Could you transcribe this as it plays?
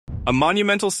A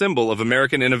monumental symbol of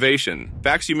American innovation.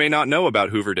 Facts you may not know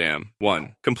about Hoover Dam.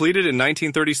 1. Completed in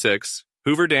 1936,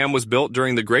 Hoover Dam was built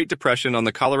during the Great Depression on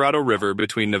the Colorado River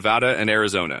between Nevada and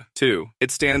Arizona. 2.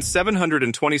 It stands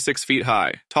 726 feet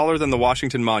high, taller than the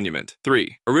Washington Monument.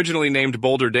 3. Originally named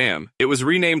Boulder Dam, it was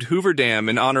renamed Hoover Dam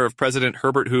in honor of President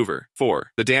Herbert Hoover.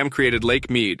 4. The dam created Lake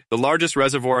Mead, the largest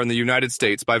reservoir in the United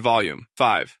States by volume.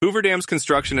 5. Hoover Dam's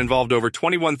construction involved over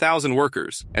 21,000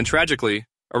 workers, and tragically,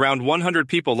 around 100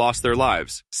 people lost their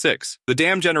lives. 6. The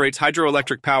dam generates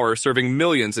hydroelectric power serving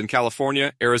millions in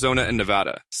California, Arizona, and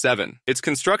Nevada. 7. Its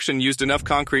construction used enough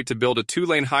concrete to build a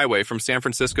 2-lane highway from San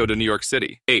Francisco to New York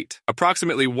City. 8.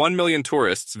 Approximately 1 million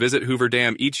tourists visit Hoover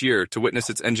Dam each year to witness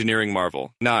its engineering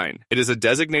marvel. 9. It is a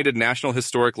designated National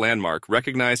Historic Landmark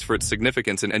recognized for its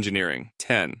significance in engineering.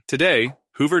 10. Today,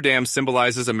 Hoover Dam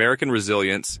symbolizes American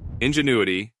resilience,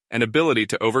 ingenuity, and ability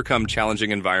to overcome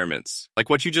challenging environments. Like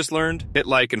what you just learned? Hit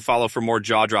like and follow for more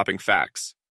jaw-dropping facts.